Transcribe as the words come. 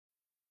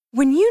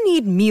When you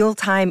need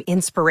mealtime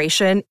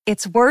inspiration,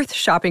 it's worth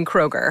shopping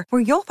Kroger,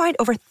 where you'll find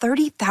over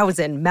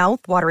 30,000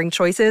 mouth-watering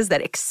choices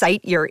that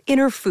excite your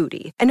inner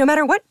foodie. And no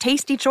matter what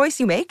tasty choice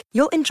you make,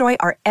 you'll enjoy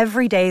our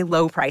everyday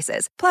low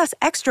prices, plus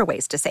extra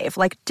ways to save,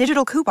 like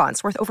digital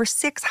coupons worth over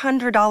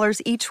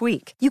 $600 each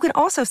week. You can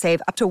also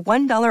save up to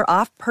 $1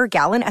 off per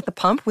gallon at the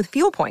pump with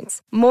fuel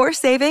points. More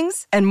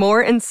savings and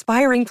more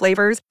inspiring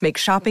flavors make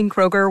shopping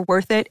Kroger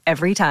worth it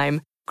every time.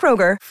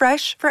 Kroger,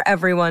 fresh for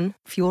everyone.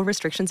 Fuel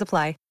restrictions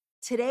apply.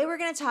 Today, we're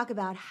going to talk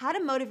about how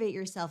to motivate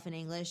yourself in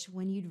English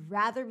when you'd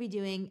rather be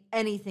doing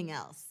anything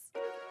else.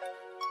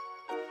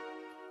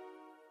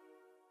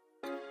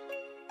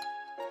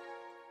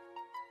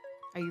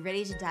 Are you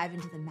ready to dive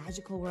into the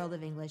magical world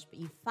of English, but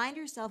you find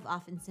yourself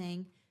often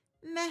saying,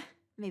 meh,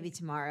 maybe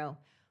tomorrow?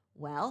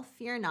 Well,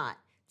 fear not.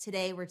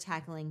 Today, we're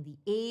tackling the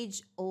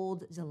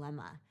age-old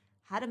dilemma,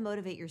 how to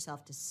motivate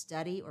yourself to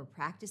study or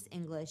practice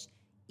English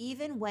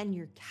even when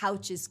your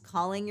couch is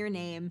calling your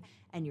name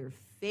and your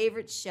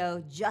favorite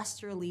show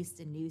just released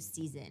a new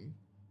season.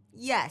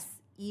 Yes,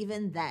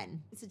 even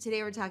then. So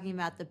today we're talking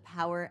about the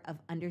power of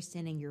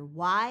understanding your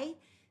why,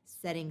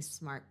 setting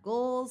smart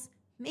goals,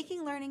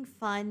 making learning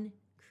fun,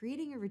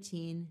 creating a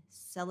routine,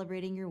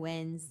 celebrating your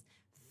wins,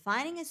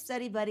 finding a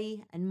study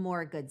buddy, and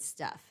more good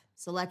stuff.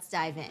 So let's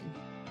dive in.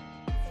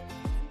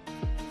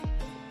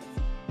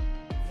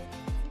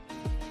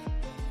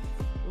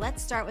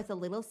 Let's start with a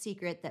little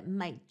secret that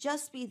might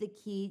just be the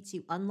key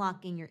to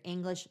unlocking your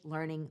English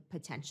learning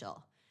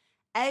potential.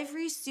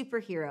 Every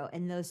superhero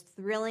in those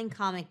thrilling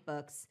comic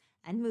books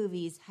and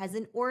movies has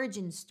an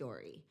origin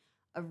story,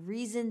 a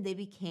reason they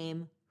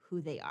became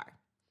who they are.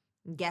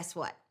 And guess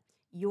what?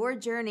 Your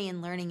journey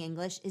in learning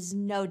English is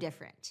no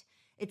different.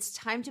 It's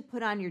time to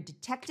put on your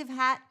detective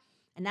hat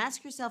and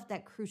ask yourself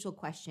that crucial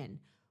question: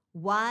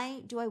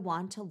 why do I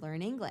want to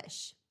learn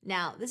English?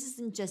 Now, this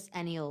isn't just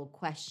any old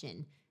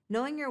question.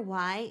 Knowing your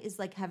why is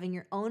like having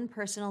your own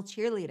personal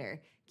cheerleader,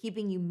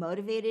 keeping you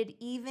motivated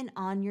even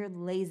on your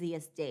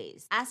laziest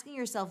days. Asking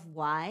yourself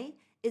why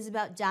is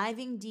about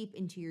diving deep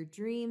into your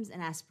dreams and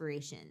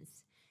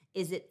aspirations.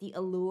 Is it the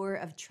allure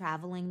of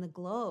traveling the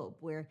globe,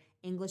 where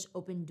English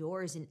opened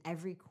doors in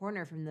every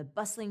corner, from the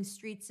bustling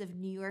streets of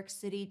New York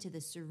City to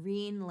the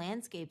serene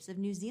landscapes of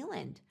New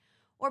Zealand?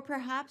 Or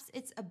perhaps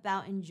it's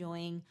about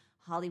enjoying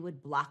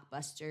Hollywood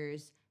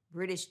blockbusters,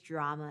 British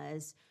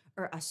dramas,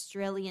 or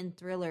Australian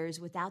thrillers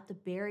without the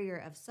barrier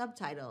of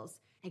subtitles,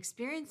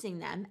 experiencing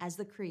them as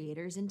the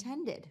creators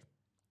intended?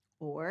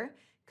 Or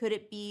could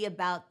it be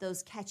about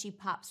those catchy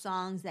pop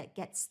songs that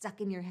get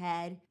stuck in your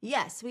head?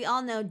 Yes, we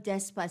all know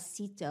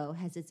Despacito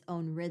has its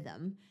own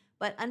rhythm,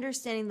 but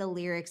understanding the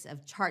lyrics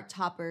of chart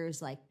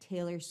toppers like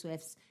Taylor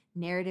Swift's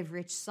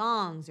narrative-rich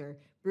songs or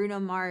Bruno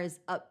Mars'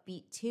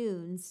 upbeat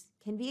tunes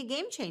can be a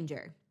game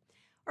changer.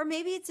 Or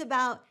maybe it's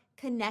about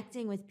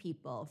connecting with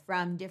people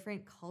from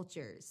different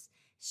cultures,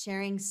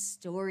 sharing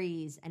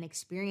stories and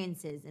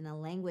experiences in a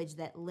language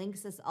that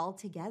links us all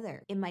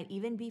together. It might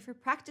even be for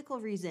practical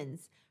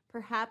reasons,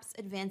 perhaps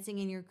advancing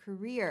in your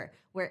career,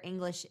 where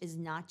English is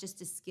not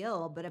just a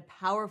skill, but a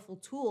powerful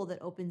tool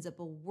that opens up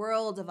a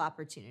world of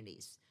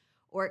opportunities.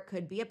 Or it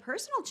could be a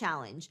personal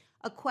challenge,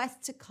 a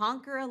quest to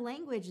conquer a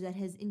language that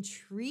has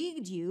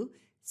intrigued you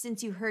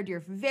since you heard your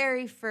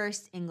very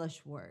first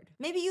English word.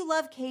 Maybe you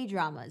love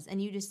K-dramas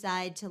and you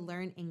decide to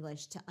learn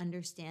English to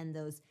understand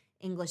those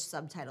English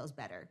subtitles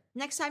better.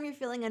 Next time you're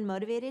feeling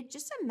unmotivated,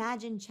 just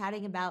imagine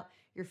chatting about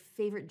your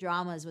favorite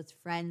dramas with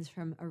friends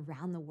from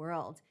around the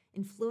world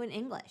in fluent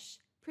English.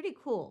 Pretty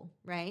cool,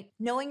 right?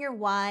 Knowing your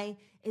why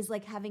is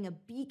like having a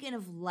beacon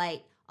of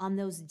light on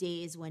those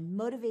days when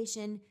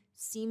motivation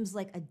seems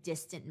like a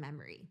distant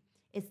memory.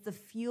 It's the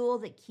fuel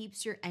that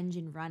keeps your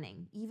engine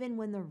running, even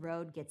when the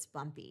road gets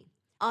bumpy.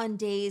 On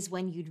days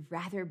when you'd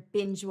rather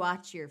binge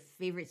watch your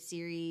favorite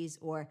series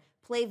or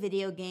play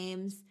video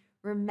games,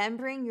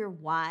 remembering your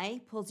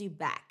why pulls you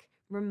back,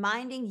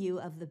 reminding you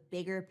of the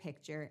bigger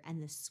picture and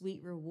the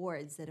sweet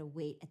rewards that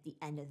await at the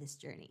end of this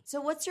journey.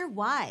 So what's your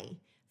why?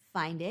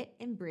 Find it,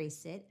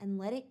 embrace it, and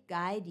let it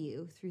guide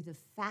you through the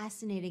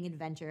fascinating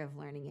adventure of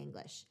learning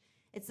English.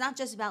 It's not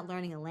just about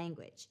learning a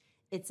language.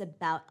 It's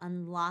about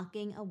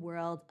unlocking a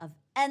world of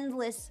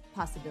endless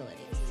possibilities.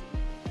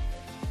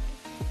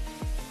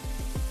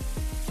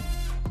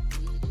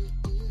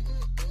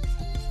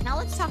 Now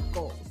let's talk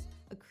goals,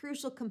 a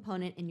crucial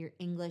component in your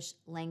English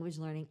language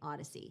learning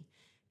odyssey.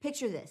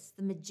 Picture this: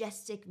 the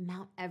majestic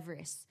Mount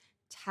Everest,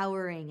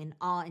 towering and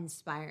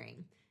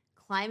awe-inspiring.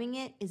 Climbing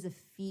it is a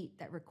feat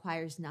that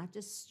requires not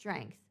just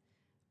strength,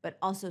 but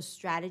also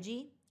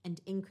strategy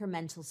and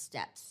incremental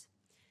steps.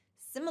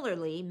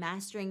 Similarly,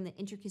 mastering the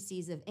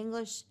intricacies of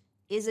English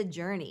is a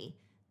journey,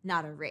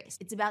 not a race.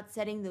 It's about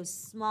setting those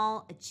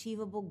small,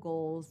 achievable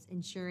goals,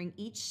 ensuring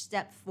each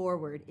step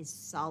forward is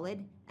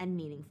solid and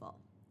meaningful.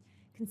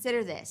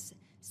 Consider this: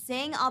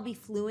 saying I'll be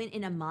fluent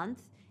in a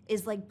month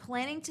is like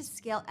planning to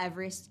scale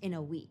Everest in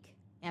a week.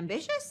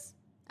 Ambitious?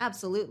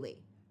 Absolutely.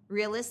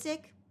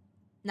 Realistic?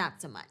 Not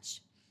so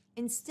much.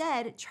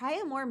 Instead, try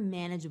a more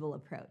manageable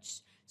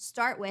approach.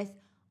 Start with,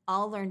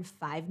 I'll learn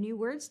 5 new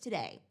words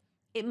today.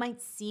 It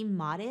might seem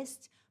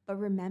modest, but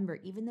remember,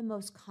 even the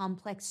most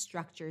complex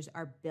structures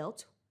are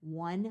built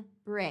one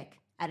brick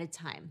at a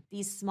time.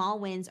 These small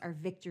wins are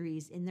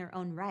victories in their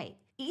own right.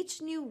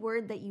 Each new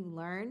word that you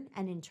learn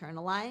and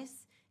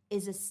internalize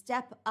is a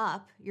step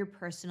up your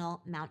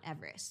personal Mount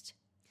Everest.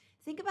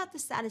 Think about the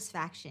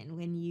satisfaction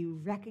when you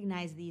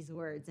recognize these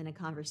words in a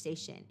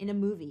conversation, in a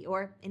movie,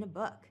 or in a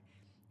book.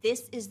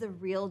 This is the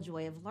real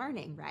joy of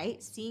learning,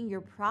 right? Seeing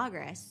your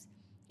progress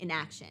in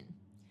action.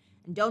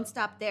 And don't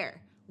stop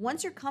there.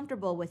 Once you're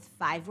comfortable with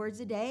 5 words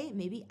a day,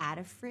 maybe add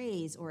a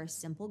phrase or a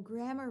simple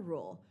grammar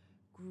rule.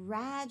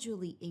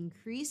 Gradually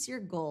increase your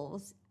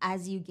goals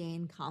as you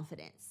gain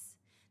confidence.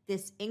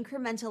 This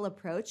incremental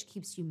approach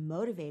keeps you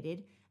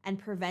motivated and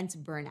prevents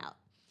burnout.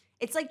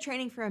 It's like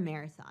training for a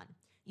marathon.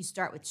 You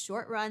start with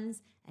short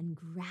runs and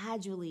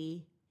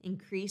gradually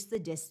increase the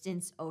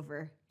distance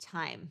over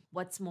time.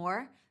 What's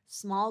more,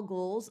 small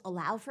goals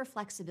allow for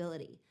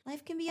flexibility.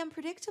 Life can be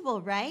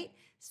unpredictable, right?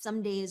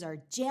 Some days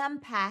are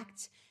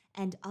jam-packed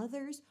and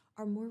others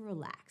are more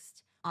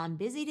relaxed. On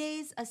busy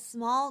days, a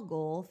small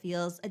goal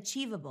feels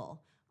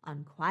achievable.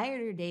 On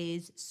quieter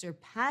days,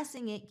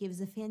 surpassing it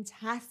gives a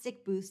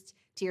fantastic boost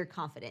to your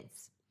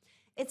confidence.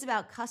 It's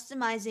about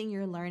customizing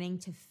your learning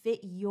to fit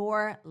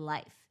your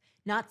life,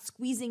 not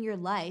squeezing your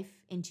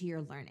life into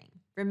your learning.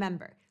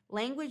 Remember,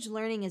 language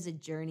learning is a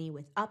journey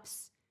with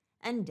ups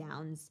and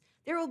downs.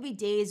 There will be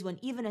days when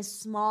even a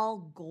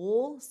small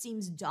goal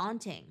seems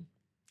daunting.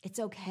 It's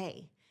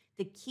okay.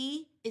 The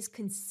key is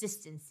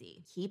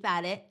consistency. Keep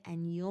at it,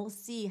 and you'll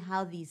see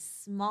how these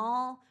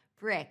small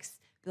bricks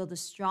build a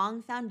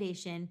strong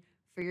foundation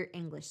for your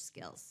English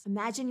skills.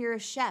 Imagine you're a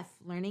chef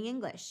learning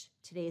English.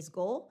 Today's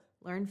goal,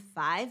 learn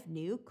 5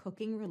 new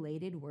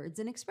cooking-related words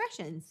and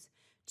expressions.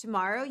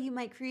 Tomorrow, you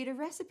might create a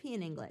recipe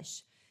in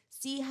English.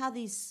 See how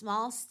these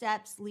small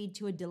steps lead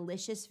to a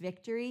delicious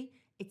victory?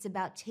 It's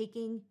about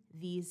taking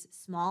these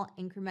small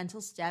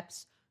incremental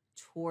steps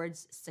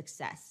towards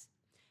success.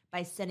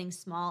 By setting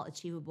small,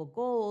 achievable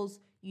goals,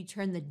 you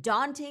turn the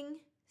daunting,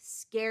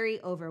 scary,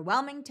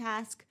 overwhelming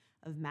task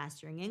of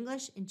mastering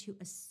English into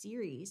a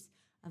series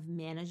of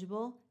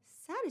manageable,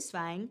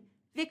 satisfying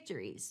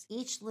victories.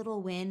 Each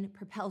little win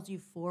propels you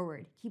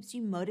forward, keeps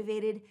you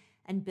motivated,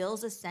 and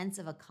builds a sense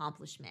of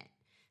accomplishment.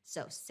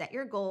 So set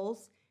your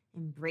goals,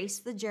 embrace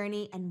the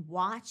journey, and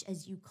watch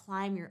as you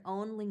climb your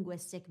own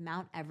linguistic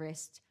Mount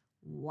Everest,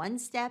 one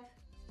step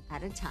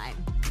at a time.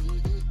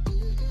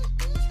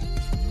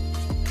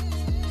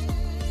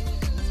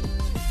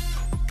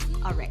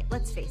 All right,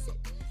 let's face it.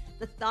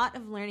 The thought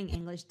of learning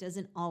English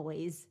doesn't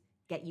always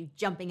get you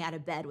jumping out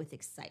of bed with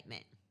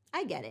excitement.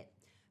 I get it.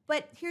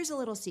 But here's a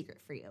little secret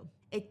for you.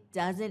 It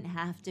doesn't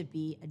have to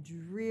be a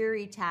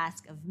dreary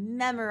task of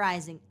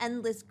memorizing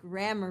endless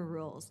grammar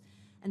rules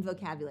and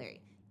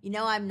vocabulary. You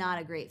know I'm not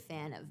a great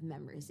fan of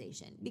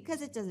memorization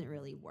because it doesn't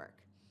really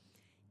work.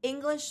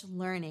 English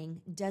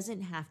learning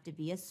doesn't have to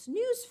be a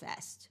snooze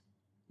fest.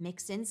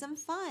 Mix in some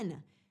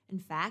fun. In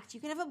fact, you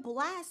can have a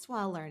blast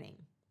while learning.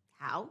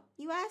 How,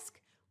 you ask?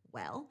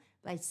 Well,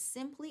 by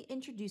simply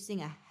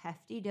introducing a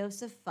hefty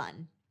dose of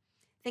fun.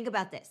 Think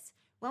about this.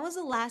 When was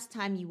the last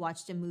time you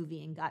watched a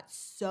movie and got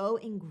so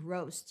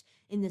engrossed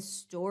in the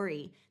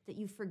story that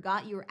you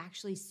forgot you were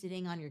actually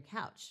sitting on your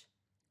couch?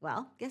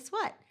 Well, guess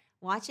what?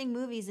 Watching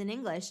movies in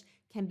English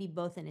can be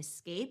both an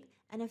escape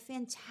and a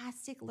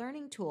fantastic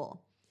learning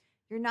tool.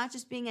 You're not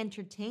just being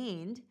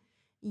entertained,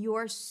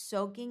 you're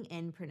soaking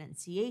in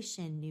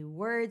pronunciation, new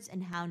words,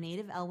 and how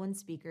native L1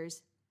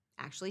 speakers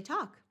actually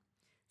talk.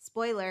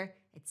 Spoiler,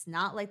 it's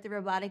not like the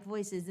robotic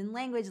voices in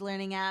language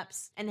learning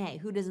apps. And hey,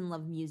 who doesn't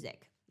love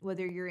music?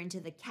 Whether you're into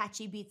the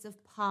catchy beats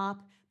of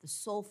pop, the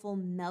soulful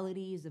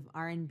melodies of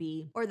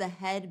R&B, or the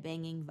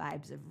head-banging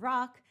vibes of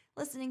rock,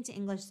 listening to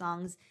English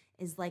songs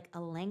is like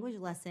a language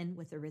lesson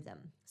with a rhythm.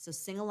 So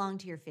sing along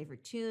to your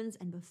favorite tunes,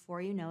 and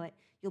before you know it,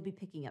 you'll be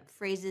picking up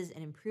phrases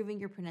and improving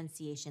your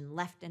pronunciation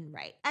left and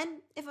right. And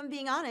if I'm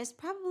being honest,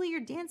 probably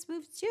your dance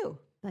moves too.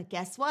 But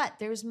guess what?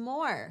 There's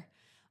more.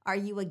 Are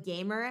you a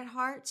gamer at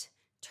heart?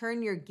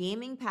 Turn your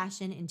gaming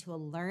passion into a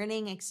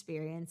learning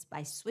experience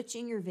by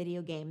switching your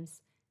video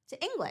games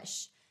to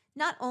English.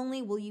 Not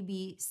only will you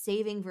be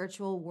saving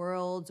virtual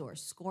worlds or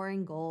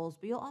scoring goals,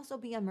 but you'll also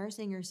be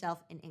immersing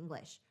yourself in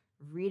English,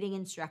 reading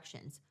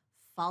instructions,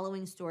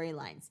 following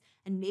storylines,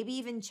 and maybe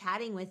even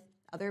chatting with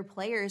other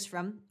players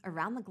from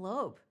around the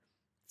globe.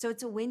 So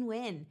it's a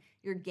win-win.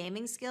 Your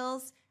gaming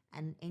skills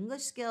and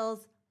English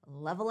skills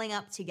leveling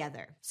up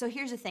together. So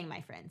here's the thing,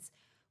 my friends.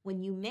 When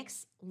you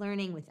mix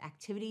learning with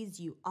activities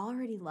you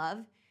already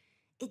love,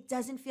 it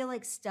doesn't feel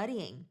like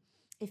studying.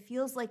 It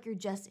feels like you're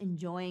just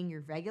enjoying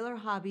your regular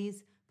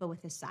hobbies, but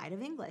with a side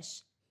of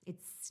English.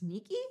 It's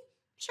sneaky?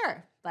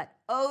 Sure, but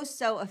oh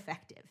so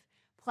effective.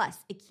 Plus,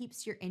 it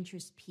keeps your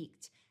interest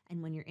peaked.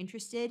 And when you're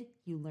interested,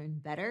 you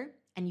learn better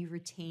and you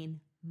retain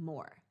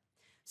more.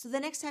 So the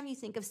next time you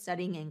think of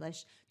studying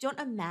English, don't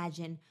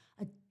imagine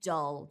a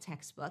dull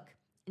textbook.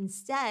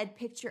 Instead,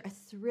 picture a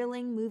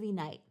thrilling movie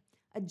night,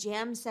 a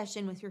jam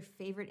session with your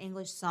favorite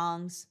English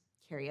songs,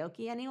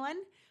 karaoke anyone?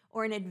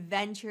 or an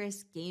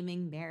adventurous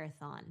gaming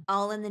marathon,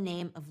 all in the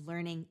name of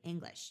learning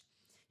English.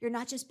 You're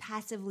not just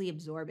passively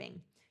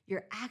absorbing,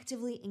 you're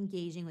actively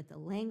engaging with the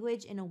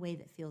language in a way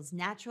that feels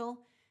natural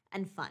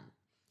and fun.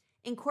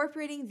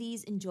 Incorporating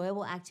these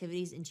enjoyable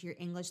activities into your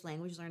English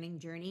language learning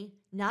journey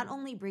not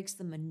only breaks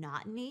the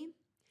monotony,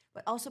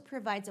 but also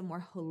provides a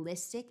more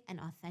holistic and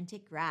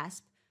authentic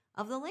grasp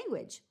of the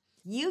language.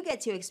 You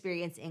get to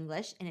experience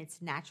English in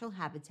its natural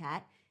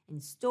habitat, in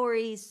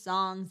stories,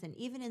 songs, and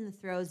even in the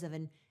throes of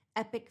an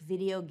epic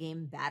video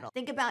game battle.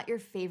 Think about your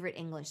favorite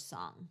English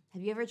song.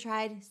 Have you ever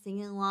tried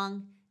singing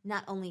along?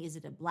 Not only is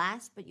it a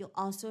blast, but you'll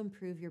also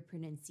improve your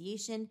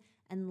pronunciation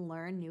and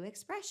learn new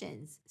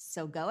expressions.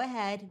 So go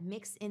ahead,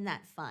 mix in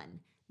that fun.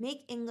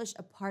 Make English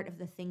a part of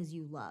the things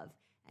you love,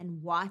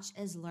 and watch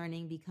as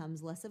learning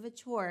becomes less of a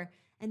chore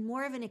and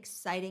more of an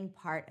exciting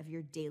part of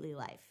your daily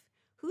life.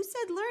 Who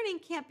said learning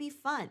can't be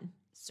fun?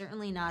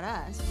 Certainly not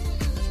us.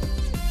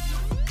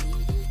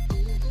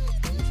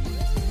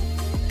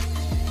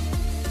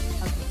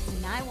 Okay, so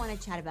now I want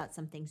to chat about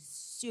something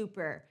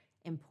super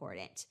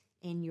important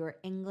in your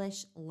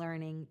English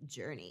learning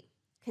journey: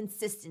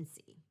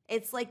 consistency.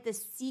 It's like the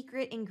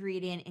secret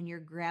ingredient in your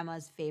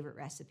grandma's favorite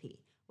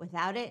recipe.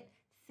 Without it,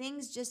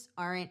 things just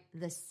aren't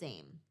the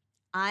same.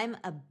 I'm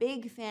a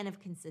big fan of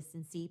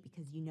consistency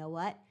because you know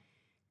what?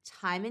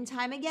 Time and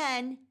time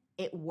again,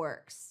 it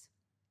works.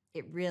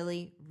 It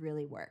really,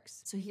 really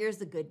works. So here's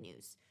the good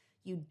news.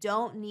 You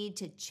don't need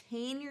to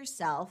chain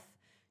yourself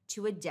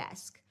to a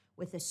desk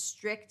with a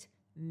strict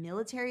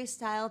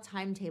military-style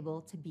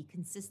timetable to be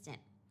consistent.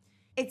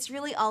 It's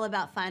really all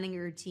about finding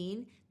a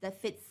routine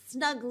that fits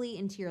snugly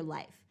into your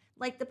life,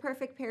 like the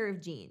perfect pair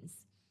of jeans.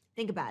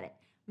 Think about it.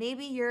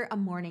 Maybe you're a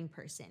morning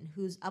person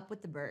who's up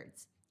with the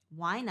birds.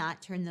 Why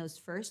not turn those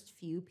first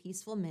few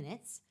peaceful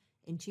minutes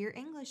into your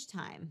English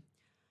time?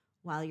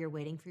 While you're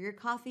waiting for your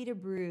coffee to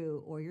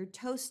brew, or your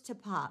toast to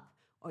pop,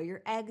 or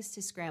your eggs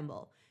to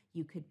scramble,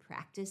 you could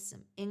practice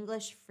some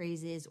English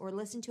phrases or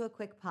listen to a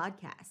quick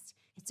podcast.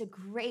 It's a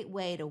great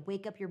way to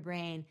wake up your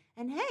brain,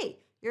 and hey,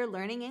 you're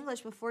learning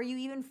English before you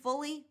even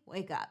fully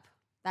wake up.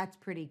 That's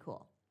pretty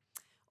cool.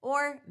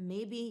 Or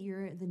maybe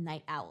you're the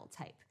night owl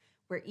type,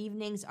 where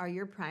evenings are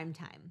your prime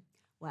time.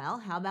 Well,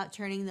 how about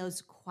turning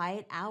those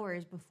quiet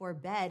hours before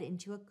bed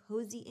into a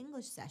cozy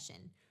English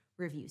session?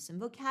 Review some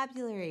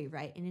vocabulary,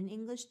 write in an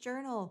English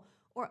journal,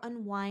 or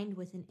unwind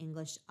with an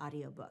English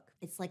audiobook.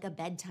 It's like a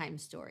bedtime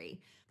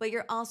story, but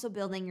you're also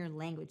building your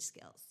language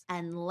skills.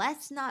 And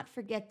let's not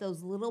forget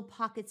those little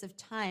pockets of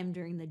time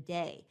during the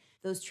day,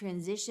 those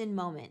transition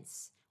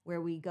moments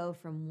where we go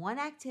from one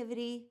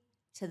activity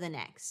to the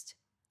next.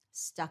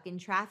 Stuck in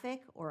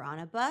traffic or on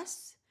a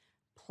bus?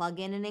 Plug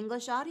in an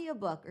English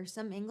audiobook or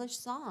some English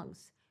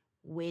songs.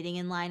 Waiting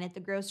in line at the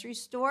grocery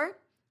store?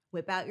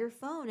 Whip out your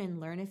phone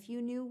and learn a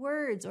few new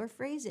words or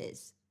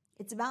phrases.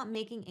 It's about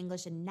making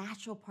English a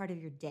natural part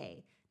of your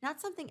day, not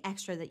something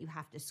extra that you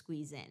have to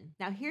squeeze in.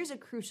 Now, here's a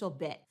crucial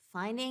bit: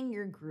 finding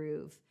your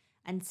groove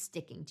and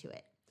sticking to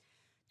it.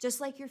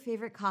 Just like your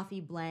favorite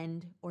coffee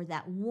blend or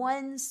that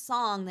one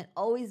song that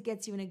always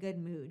gets you in a good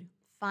mood,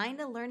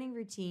 find a learning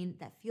routine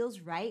that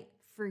feels right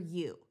for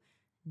you.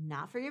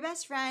 Not for your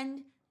best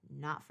friend,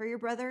 not for your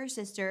brother or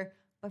sister,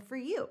 but for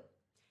you.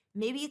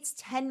 Maybe it's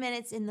 10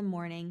 minutes in the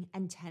morning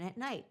and 10 at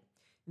night.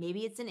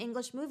 Maybe it's an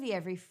English movie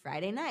every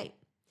Friday night.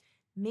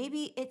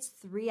 Maybe it's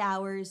 3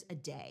 hours a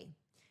day.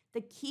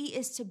 The key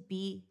is to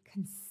be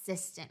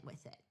consistent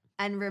with it.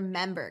 And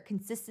remember,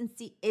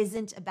 consistency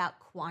isn't about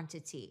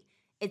quantity.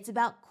 It's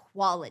about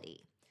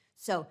quality.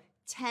 So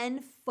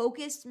 10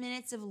 focused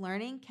minutes of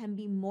learning can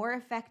be more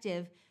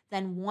effective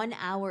than 1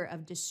 hour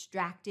of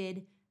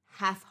distracted,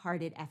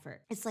 half-hearted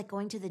effort. It's like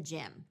going to the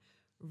gym.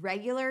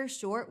 Regular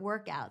short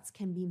workouts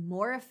can be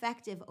more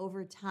effective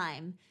over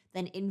time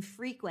than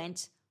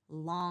infrequent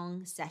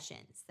long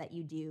sessions that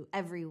you do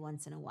every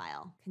once in a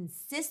while.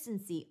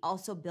 Consistency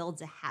also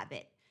builds a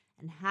habit,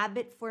 and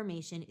habit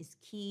formation is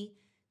key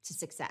to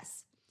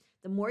success.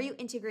 The more you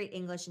integrate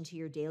English into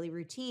your daily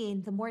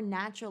routine, the more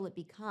natural it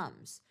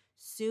becomes.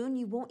 Soon,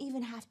 you won't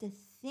even have to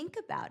think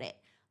about it.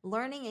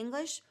 Learning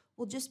English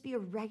will just be a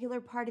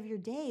regular part of your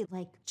day,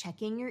 like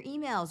checking your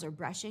emails or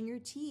brushing your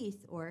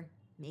teeth or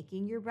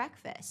making your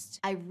breakfast.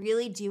 I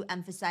really do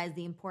emphasize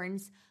the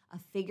importance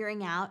of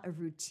figuring out a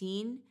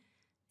routine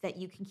that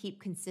you can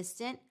keep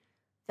consistent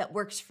that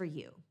works for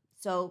you.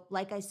 So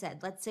like I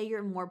said, let's say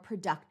you're more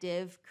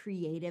productive,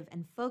 creative,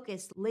 and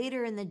focused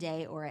later in the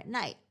day or at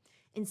night.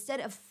 Instead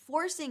of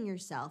forcing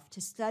yourself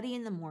to study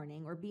in the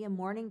morning or be a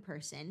morning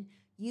person,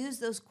 use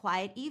those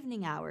quiet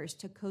evening hours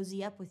to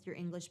cozy up with your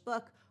English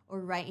book or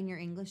write in your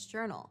English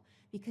journal,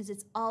 because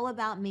it's all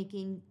about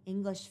making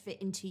English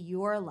fit into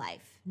your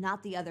life,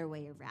 not the other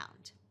way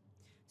around.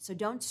 So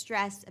don't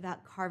stress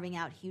about carving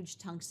out huge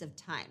chunks of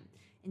time.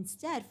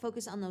 Instead,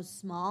 focus on those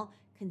small,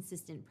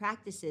 consistent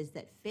practices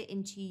that fit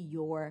into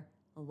your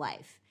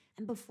life.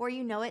 And before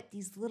you know it,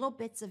 these little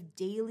bits of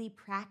daily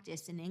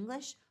practice in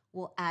English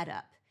will add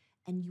up,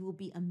 and you will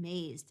be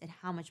amazed at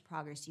how much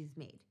progress you've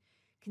made.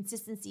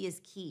 Consistency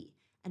is key,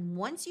 and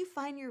once you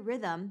find your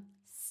rhythm,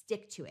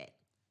 stick to it.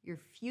 Your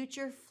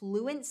future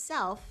fluent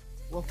self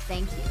will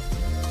thank you.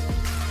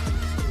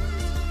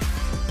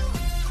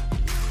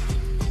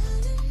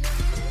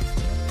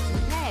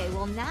 Okay,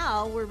 well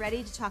now we're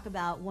ready to talk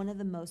about one of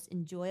the most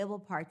enjoyable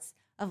parts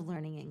of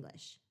learning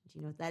English. Do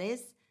you know what that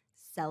is?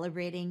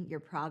 Celebrating your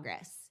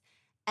progress.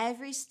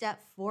 Every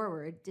step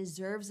forward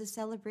deserves a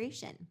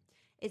celebration.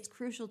 It's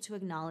crucial to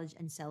acknowledge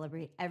and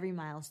celebrate every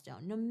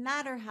milestone, no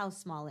matter how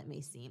small it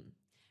may seem.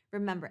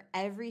 Remember,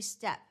 every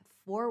step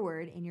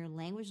forward in your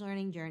language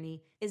learning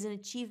journey is an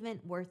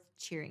achievement worth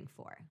cheering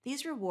for.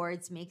 These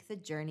rewards make the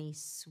journey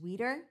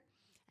sweeter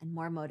and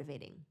more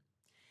motivating.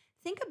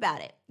 Think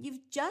about it. You've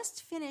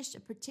just finished a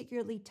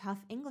particularly tough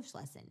English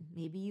lesson.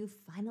 Maybe you've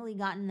finally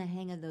gotten the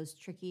hang of those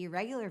tricky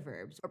irregular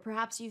verbs, or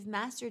perhaps you've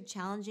mastered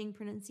challenging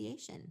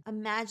pronunciation.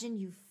 Imagine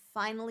you've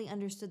finally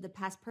understood the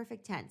past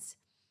perfect tense.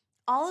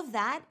 All of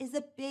that is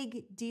a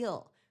big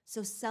deal.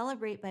 So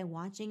celebrate by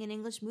watching an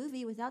English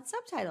movie without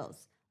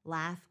subtitles.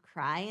 Laugh,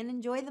 cry, and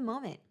enjoy the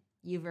moment.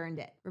 You've earned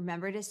it.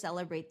 Remember to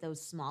celebrate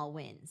those small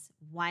wins.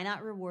 Why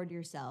not reward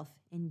yourself?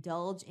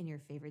 Indulge in your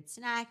favorite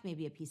snack,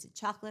 maybe a piece of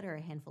chocolate or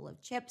a handful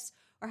of chips,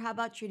 or how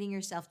about treating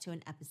yourself to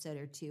an episode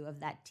or two of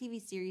that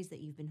TV series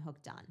that you've been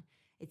hooked on?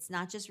 It's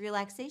not just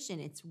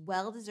relaxation, it's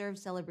well-deserved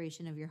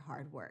celebration of your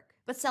hard work.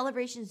 But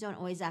celebrations don't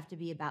always have to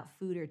be about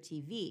food or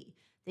TV.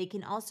 They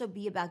can also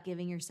be about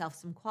giving yourself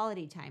some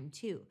quality time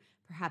too.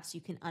 Perhaps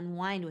you can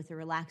unwind with a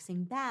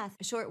relaxing bath,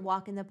 a short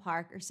walk in the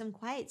park, or some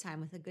quiet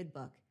time with a good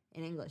book,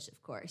 in English,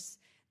 of course.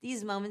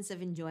 These moments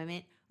of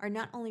enjoyment are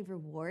not only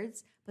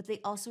rewards, but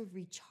they also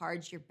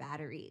recharge your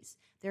batteries.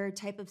 They're a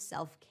type of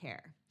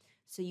self-care.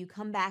 So you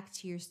come back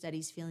to your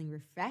studies feeling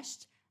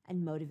refreshed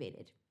and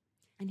motivated.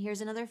 And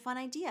here's another fun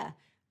idea.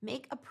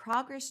 Make a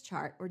progress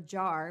chart or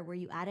jar where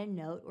you add a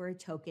note or a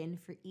token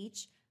for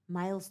each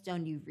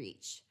milestone you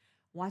reach.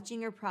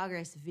 Watching your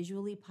progress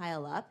visually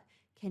pile up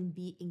can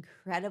be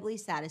incredibly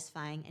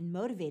satisfying and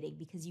motivating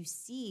because you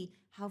see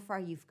how far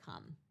you've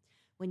come.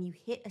 When you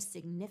hit a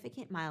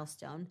significant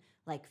milestone,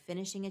 like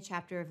finishing a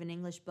chapter of an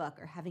English book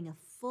or having a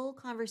full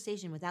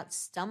conversation without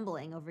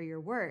stumbling over your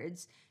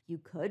words, you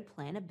could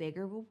plan a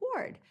bigger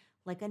reward,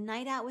 like a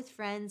night out with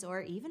friends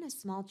or even a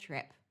small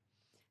trip.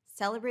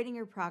 Celebrating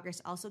your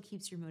progress also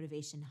keeps your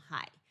motivation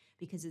high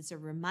because it's a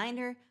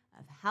reminder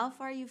of how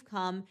far you've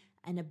come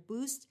and a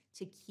boost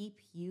to keep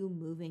you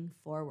moving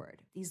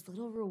forward. These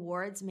little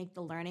rewards make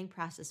the learning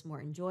process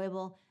more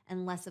enjoyable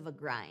and less of a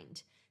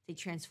grind. They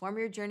transform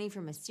your journey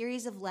from a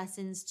series of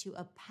lessons to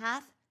a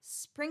path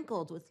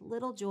sprinkled with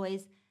little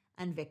joys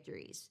and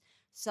victories.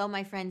 So,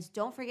 my friends,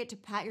 don't forget to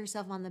pat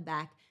yourself on the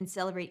back and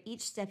celebrate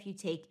each step you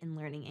take in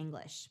learning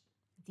English.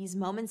 These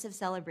moments of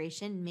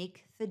celebration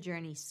make the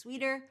journey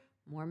sweeter,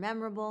 more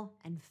memorable,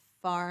 and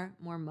far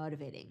more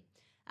motivating.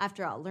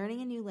 After all,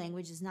 learning a new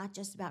language is not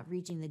just about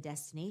reaching the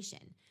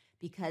destination,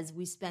 because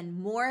we spend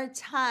more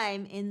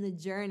time in the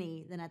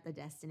journey than at the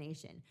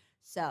destination.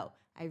 So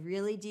I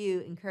really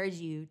do encourage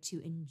you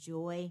to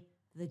enjoy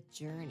the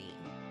journey.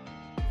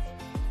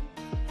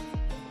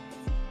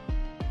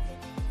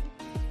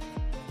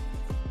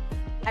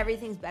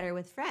 Everything's better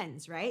with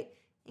friends, right?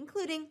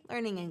 Including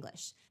learning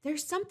English.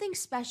 There's something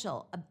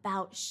special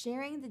about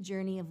sharing the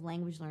journey of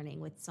language learning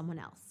with someone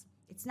else.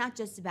 It's not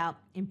just about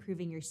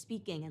improving your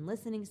speaking and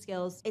listening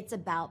skills. It's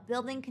about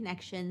building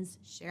connections,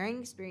 sharing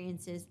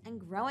experiences, and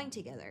growing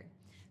together.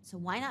 So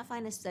why not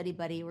find a study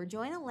buddy or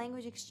join a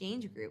language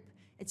exchange group?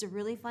 It's a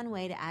really fun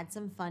way to add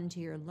some fun to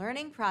your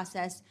learning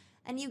process,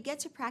 and you get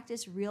to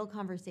practice real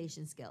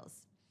conversation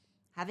skills.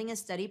 Having a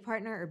study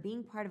partner or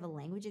being part of a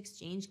language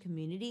exchange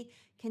community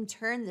can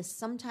turn the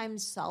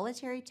sometimes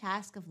solitary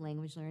task of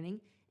language learning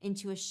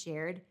into a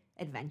shared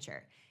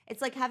adventure.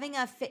 It's like having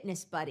a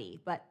fitness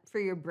buddy, but for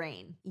your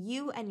brain.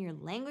 You and your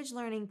language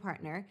learning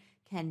partner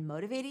can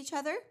motivate each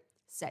other,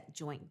 set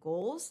joint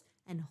goals,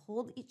 and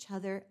hold each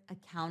other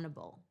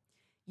accountable.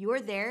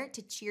 You're there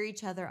to cheer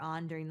each other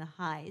on during the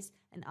highs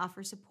and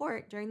offer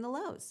support during the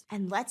lows.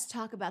 And let's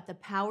talk about the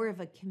power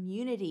of a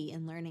community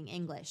in learning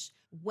English.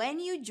 When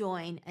you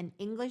join an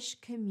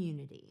English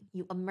community,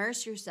 you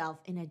immerse yourself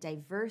in a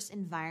diverse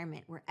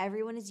environment where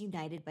everyone is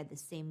united by the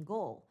same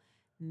goal: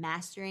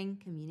 mastering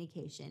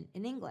communication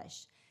in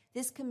English.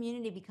 This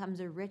community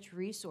becomes a rich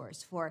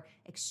resource for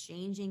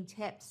exchanging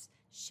tips,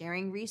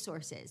 sharing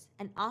resources,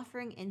 and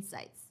offering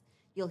insights.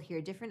 You'll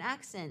hear different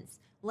accents,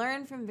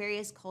 learn from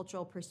various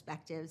cultural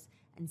perspectives,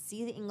 and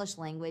see the English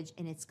language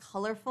in its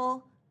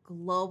colorful,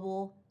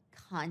 global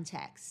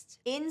context.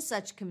 In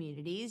such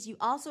communities, you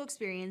also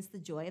experience the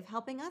joy of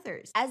helping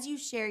others. As you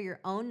share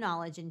your own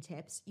knowledge and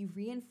tips, you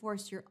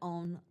reinforce your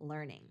own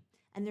learning.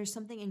 And there's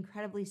something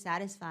incredibly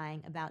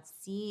satisfying about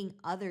seeing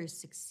others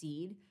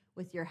succeed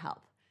with your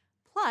help.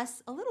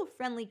 Plus, a little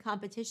friendly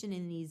competition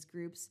in these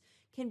groups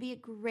can be a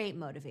great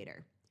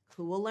motivator.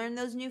 Who will learn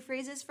those new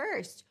phrases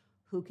first?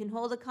 Who can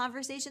hold a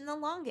conversation the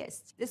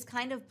longest? This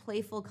kind of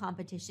playful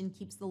competition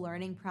keeps the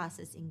learning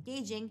process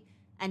engaging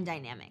and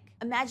dynamic.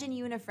 Imagine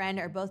you and a friend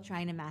are both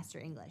trying to master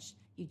English.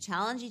 You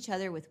challenge each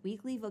other with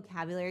weekly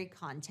vocabulary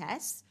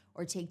contests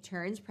or take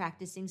turns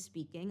practicing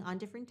speaking on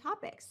different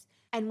topics.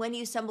 And when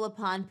you stumble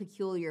upon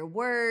peculiar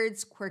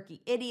words,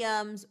 quirky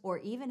idioms, or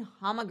even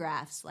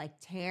homographs like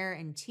tear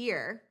and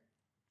tear,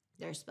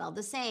 they're spelled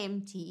the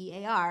same,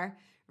 T-E-A-R,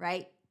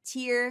 right?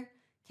 Tear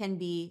can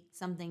be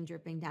something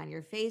dripping down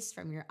your face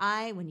from your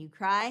eye when you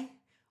cry,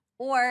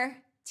 or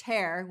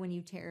tear when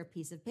you tear a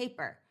piece of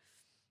paper.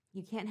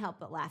 You can't help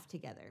but laugh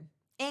together.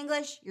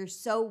 English, you're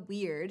so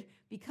weird,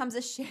 becomes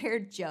a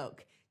shared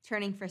joke,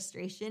 turning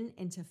frustration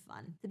into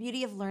fun. The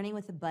beauty of learning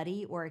with a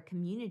buddy or a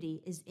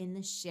community is in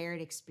the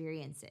shared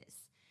experiences.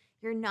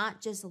 You're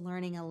not just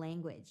learning a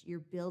language, you're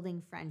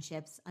building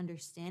friendships,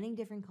 understanding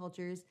different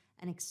cultures,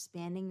 and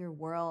expanding your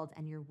world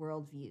and your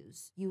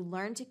worldviews. You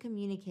learn to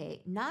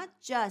communicate not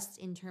just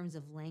in terms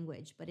of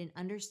language, but in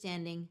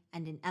understanding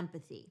and in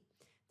empathy.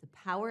 The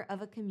power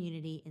of a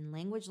community in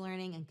language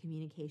learning and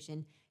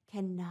communication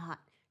cannot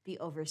be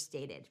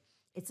overstated.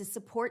 It's a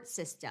support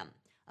system,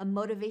 a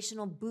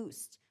motivational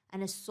boost,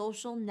 and a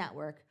social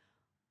network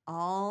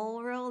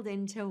all rolled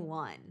into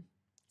one.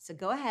 So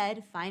go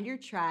ahead, find your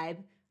tribe,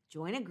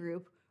 join a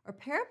group, or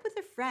pair up with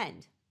a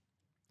friend.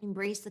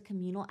 Embrace the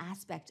communal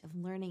aspect of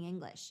learning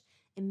English.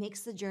 It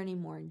makes the journey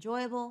more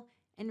enjoyable,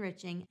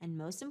 enriching, and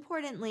most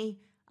importantly,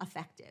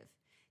 effective.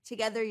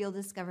 Together, you'll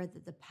discover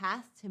that the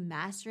path to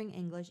mastering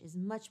English is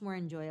much more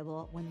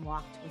enjoyable when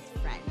walked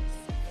with friends.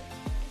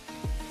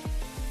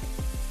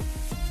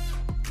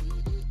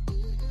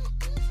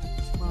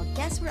 Well,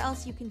 guess where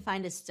else you can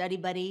find a study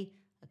buddy,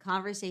 a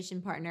conversation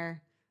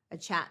partner, a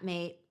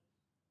chatmate,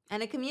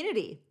 and a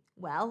community?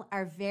 Well,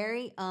 our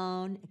very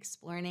own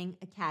Explearning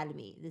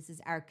Academy. This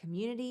is our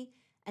community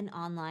and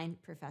online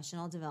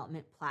professional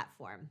development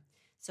platform.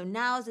 So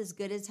now is as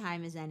good a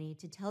time as any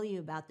to tell you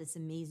about this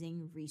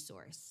amazing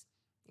resource,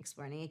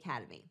 Explearning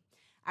Academy.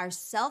 Our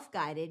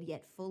self-guided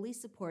yet fully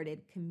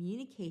supported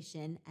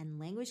communication and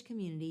language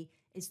community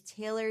is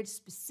tailored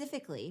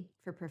specifically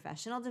for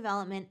professional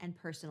development and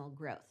personal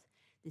growth.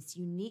 This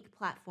unique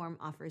platform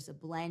offers a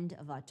blend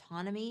of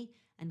autonomy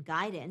and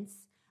guidance,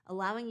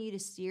 allowing you to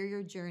steer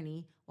your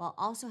journey while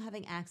also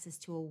having access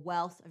to a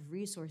wealth of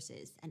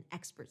resources and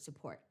expert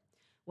support.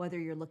 Whether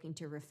you're looking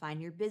to refine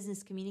your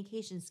business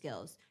communication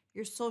skills,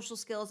 your social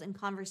skills and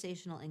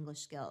conversational English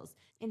skills,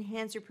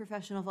 enhance your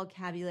professional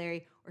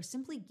vocabulary, or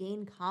simply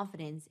gain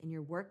confidence in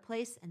your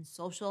workplace and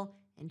social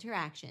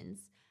interactions,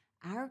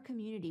 our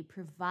community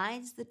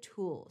provides the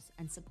tools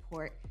and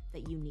support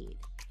that you need.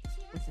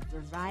 With a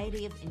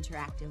variety of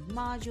interactive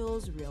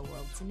modules,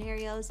 real-world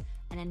scenarios,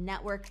 and a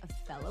network of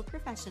fellow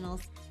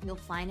professionals, you'll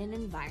find an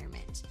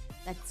environment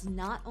that's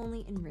not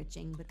only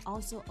enriching, but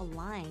also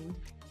aligned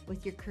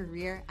with your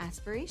career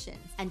aspirations.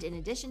 And in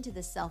addition to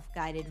the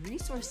self-guided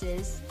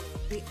resources,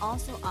 we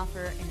also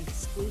offer an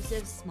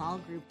exclusive small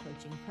group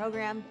coaching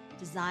program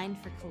designed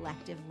for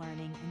collective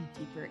learning and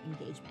deeper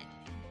engagement.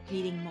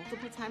 Meeting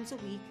multiple times a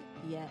week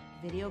via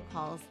video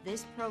calls,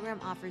 this program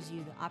offers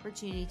you the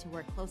opportunity to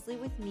work closely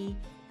with me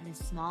and a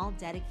small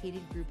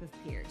dedicated group of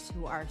peers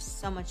who are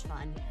so much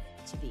fun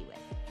to be with.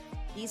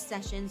 These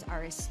sessions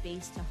are a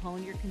space to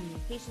hone your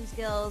communication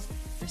skills,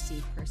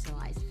 receive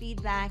personalized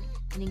feedback,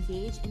 and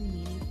engage in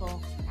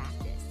meaningful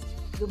practice.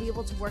 You'll be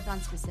able to work on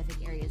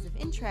specific areas of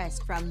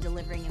interest, from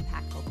delivering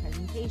impactful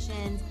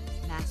presentations,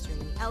 mastering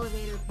the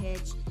elevator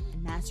pitch,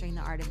 and mastering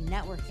the art of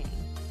networking,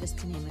 just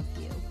to name a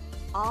few,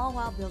 all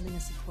while building a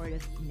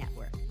supportive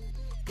network.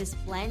 This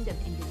blend of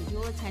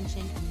individual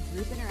attention and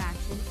group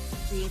interaction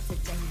creates a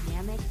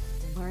dynamic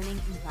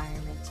learning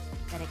environment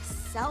that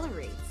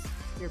accelerates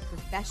your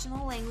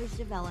professional language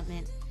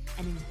development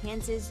and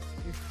enhances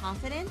your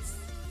confidence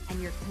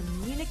and your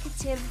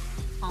communicative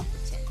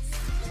competence.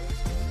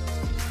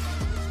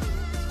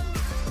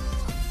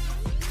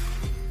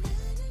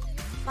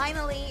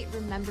 Finally,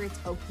 remember it's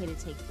okay to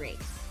take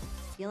breaks.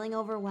 Feeling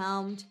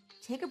overwhelmed?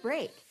 Take a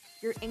break.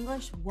 Your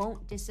English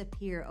won't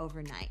disappear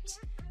overnight.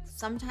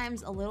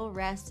 Sometimes a little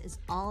rest is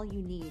all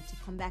you need to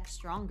come back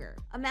stronger.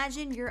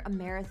 Imagine you're a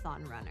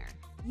marathon runner.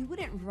 You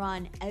wouldn't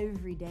run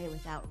every day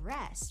without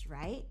rest,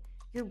 right?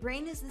 Your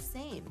brain is the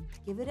same.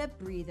 Give it a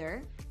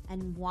breather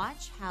and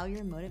watch how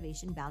your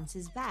motivation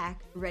bounces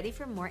back, ready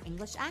for more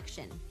English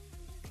action.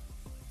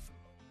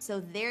 So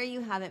there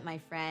you have it, my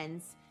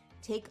friends.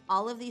 Take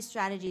all of these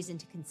strategies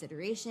into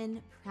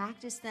consideration,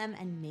 practice them,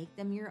 and make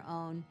them your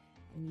own,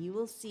 and you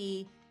will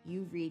see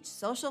you reach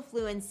social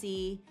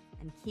fluency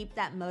and keep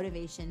that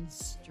motivation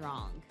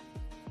strong.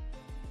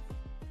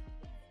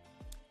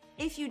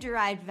 If you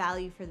derived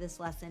value for this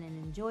lesson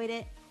and enjoyed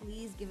it,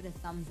 please give it a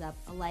thumbs up,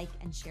 a like,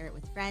 and share it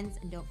with friends.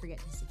 And don't forget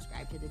to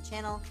subscribe to the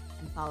channel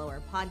and follow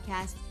our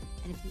podcast.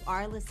 And if you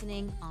are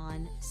listening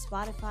on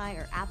Spotify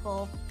or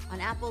Apple, on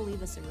Apple,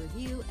 leave us a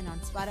review. And on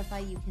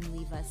Spotify, you can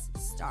leave us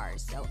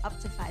stars. So up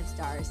to 5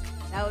 stars.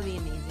 That would be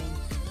amazing.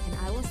 And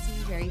I will see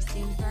you very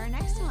soon for our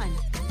next one.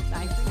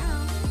 Bye for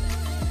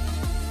now.